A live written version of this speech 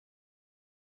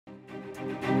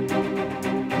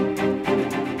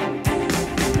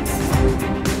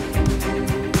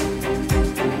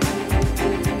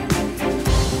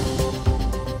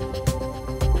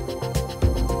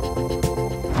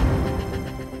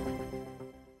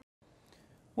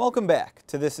Welcome back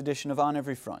to this edition of On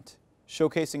Every Front,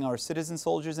 showcasing our citizen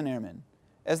soldiers and airmen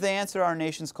as they answer our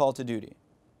nation's call to duty.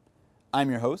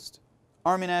 I'm your host,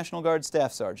 Army National Guard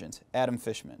Staff Sergeant Adam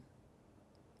Fishman.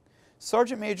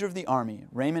 Sergeant Major of the Army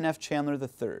Raymond F. Chandler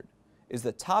III is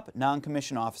the top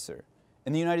non-commissioned officer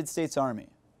in the United States Army.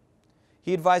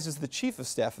 He advises the Chief of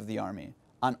Staff of the Army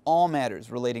on all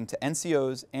matters relating to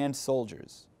NCOs and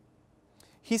soldiers.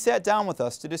 He sat down with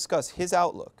us to discuss his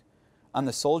outlook on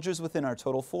the soldiers within our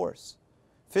total force,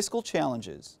 fiscal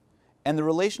challenges, and the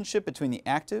relationship between the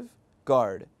active,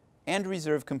 Guard, and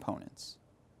Reserve components.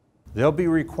 There'll be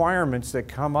requirements that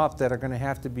come up that are going to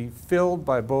have to be filled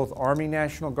by both Army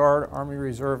National Guard, Army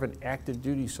Reserve, and active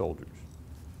duty soldiers.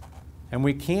 And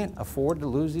we can't afford to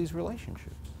lose these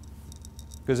relationships.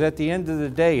 Because at the end of the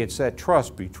day, it's that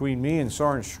trust between me and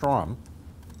Sergeant Strom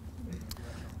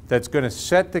that's going to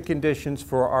set the conditions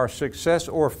for our success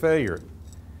or failure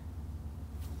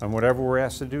on whatever we're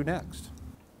asked to do next.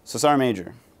 So, Sergeant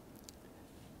Major,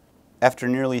 after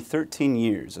nearly 13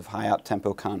 years of high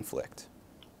up-tempo conflict,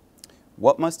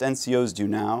 what must NCOs do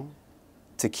now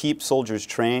to keep soldiers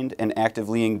trained and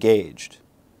actively engaged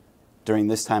during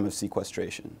this time of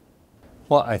sequestration?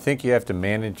 Well, I think you have to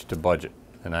manage the budget.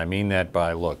 And I mean that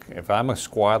by, look, if I'm a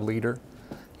squad leader,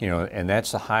 and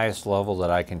that's the highest level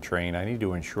that I can train, I need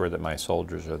to ensure that my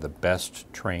soldiers are the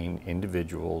best trained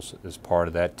individuals as part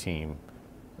of that team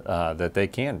that they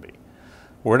can be.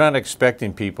 We're not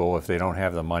expecting people, if they don't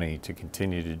have the money, to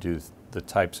continue to do the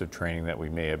types of training that we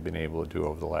may have been able to do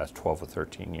over the last 12 or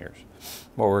 13 years.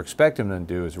 What we're expecting them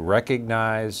to do is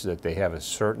recognize that they have a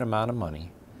certain amount of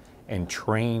money and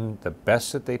train the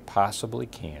best that they possibly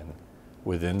can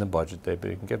within the budget they've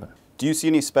been given. Do you see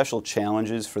any special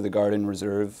challenges for the Guard and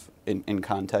Reserve in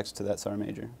context to that, Sergeant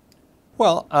Major?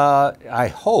 Well, I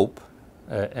hope,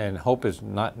 and hope is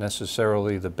not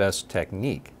necessarily the best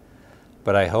technique,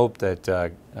 but I hope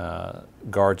that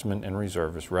Guardsmen and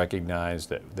Reservists recognize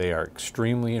that they are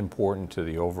extremely important to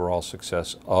the overall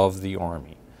success of the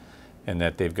Army, and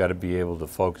that they've got to be able to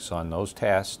focus on those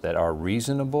tasks that are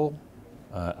reasonable,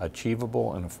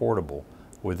 achievable, and affordable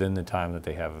within the time that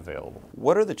they have available.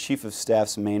 What are the Chief of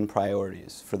Staff's main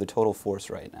priorities for the total force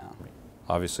right now?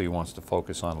 Obviously, he wants to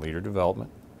focus on leader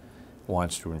development,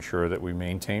 wants to ensure that we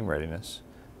maintain readiness,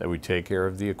 that we take care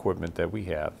of the equipment that we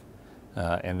have,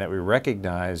 and that we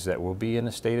recognize that we'll be in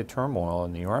a state of turmoil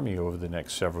in the Army over the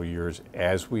next several years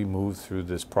as we move through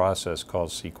this process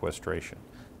called sequestration.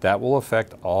 That will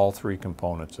affect all three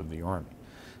components of the Army.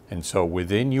 And so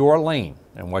within your lane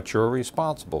and what you're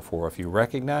responsible for, if you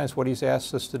recognize what he's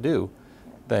asked us to do,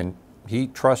 then he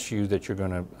trusts you that you're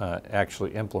going to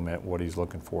actually implement what he's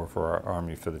looking for our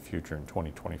Army for the future in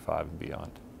 2025 and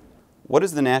beyond. What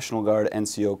is the National Guard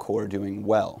NCO Corps doing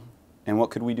well, and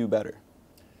what could we do better?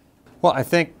 Well, I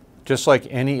think just like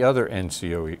any other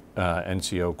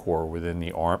NCO Corps within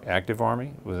the active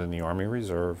Army, within the Army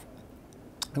Reserve,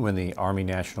 and within the Army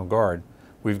National Guard,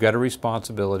 we've got a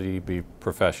responsibility to be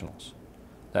professionals.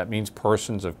 That means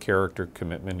persons of character,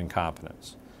 commitment, and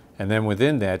competence. And then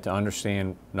within that, to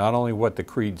understand not only what the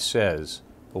creed says,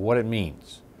 but what it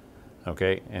means.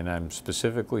 Okay? And I'm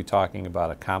specifically talking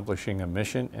about accomplishing a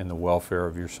mission and the welfare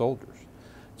of your soldiers.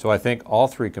 So I think all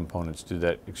three components do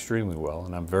that extremely well,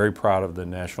 and I'm very proud of the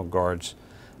National Guard's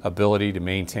ability to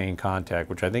maintain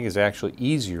contact, which I think is actually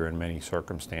easier in many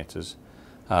circumstances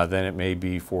than it may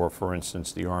be for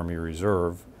instance, the Army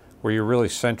Reserve, where you're really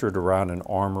centered around an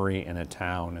armory and a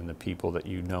town and the people that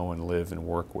you know and live and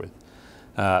work with.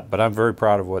 But I'm very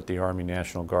proud of what the Army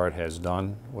National Guard has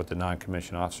done, what the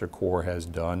Non-Commissioned Officer Corps has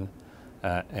done,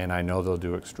 and I know they'll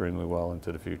do extremely well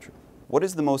into the future. What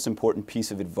is the most important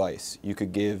piece of advice you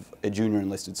could give a junior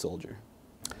enlisted soldier?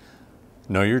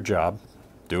 Know your job,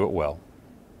 do it well,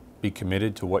 be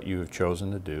committed to what you have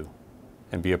chosen to do,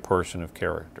 and be a person of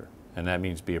character. And that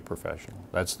means be a professional.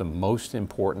 That's the most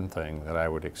important thing that I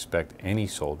would expect any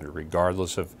soldier,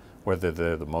 regardless of whether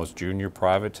they're the most junior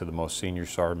private to the most senior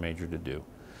sergeant major, to do.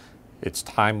 It's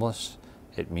timeless.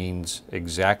 It means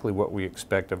exactly what we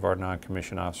expect of our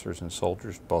non-commissioned officers and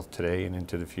soldiers, both today and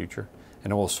into the future,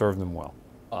 and it will serve them well.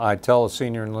 I tell a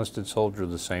senior enlisted soldier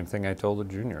the same thing I told a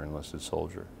junior enlisted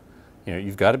soldier.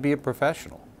 You've got to be a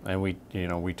professional. And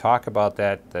we talk about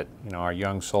that our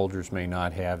young soldiers may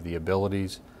not have the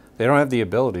abilities. They don't have the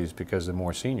abilities because the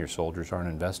more senior soldiers aren't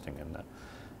investing in them.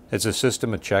 It's a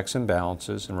system of checks and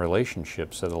balances and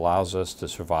relationships that allows us to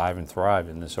survive and thrive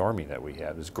in this Army that we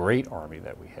have, this great Army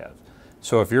that we have.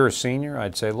 So if you're a senior,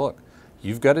 I'd say, look,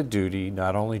 you've got a duty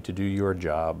not only to do your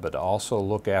job, but also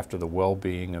look after the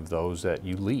well-being of those that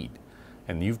you lead.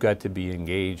 And you've got to be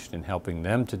engaged in helping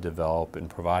them to develop and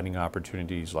providing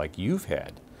opportunities like you've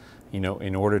had, in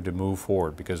order to move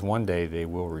forward, because one day they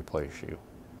will replace you.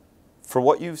 For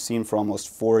what you've seen for almost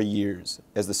 4 years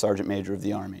as the Sergeant Major of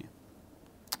the Army,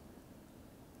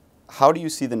 how do you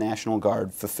see the National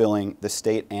Guard fulfilling the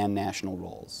state and national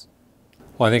roles?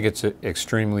 Well, I think it's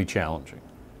extremely challenging.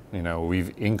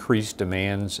 We've increased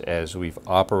demands as we've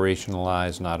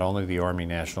operationalized not only the Army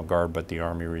National Guard, but the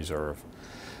Army Reserve,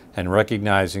 and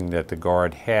recognizing that the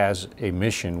Guard has a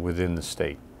mission within the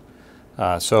state.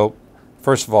 So,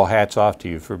 first of all, hats off to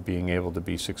you for being able to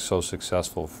be so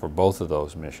successful for both of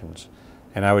those missions.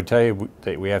 And I would tell you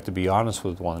that we have to be honest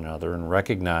with one another and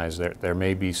recognize that there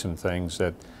may be some things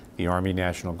that the Army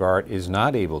National Guard is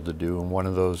not able to do in one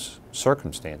of those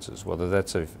circumstances, whether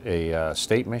that's a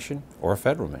state mission or a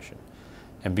federal mission.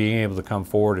 And being able to come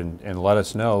forward and let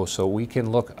us know so we can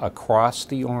look across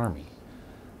the Army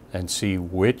and see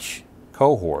which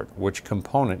cohort, which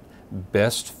component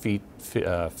best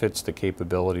fits the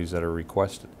capabilities that are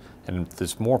requested. And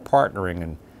there's more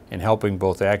partnering in helping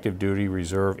both active duty,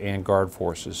 reserve, and Guard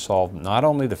forces solve not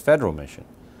only the federal mission,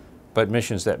 but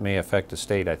missions that may affect the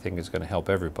state. I think is going to help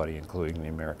everybody, including the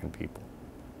American people.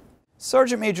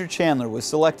 Sergeant Major Chandler was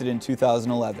selected in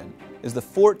 2011 as the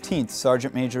 14th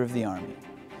Sergeant Major of the Army,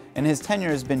 and his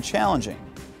tenure has been challenging,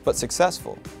 but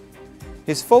successful.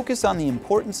 His focus on the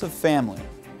importance of family,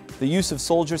 the use of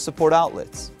soldier support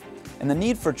outlets, and the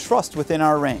need for trust within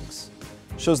our ranks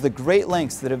shows the great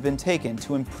lengths that have been taken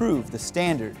to improve the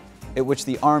standard at which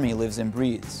the Army lives and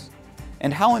breathes,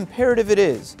 and how imperative it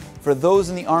is for those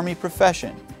in the Army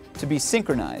profession to be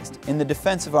synchronized in the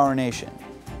defense of our nation.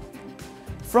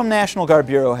 From National Guard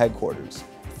Bureau Headquarters,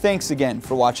 thanks again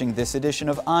for watching this edition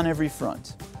of On Every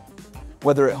Front.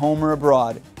 Whether at home or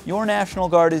abroad, your National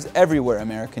Guard is everywhere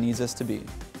America needs us to be.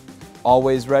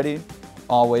 Always ready,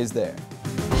 always there.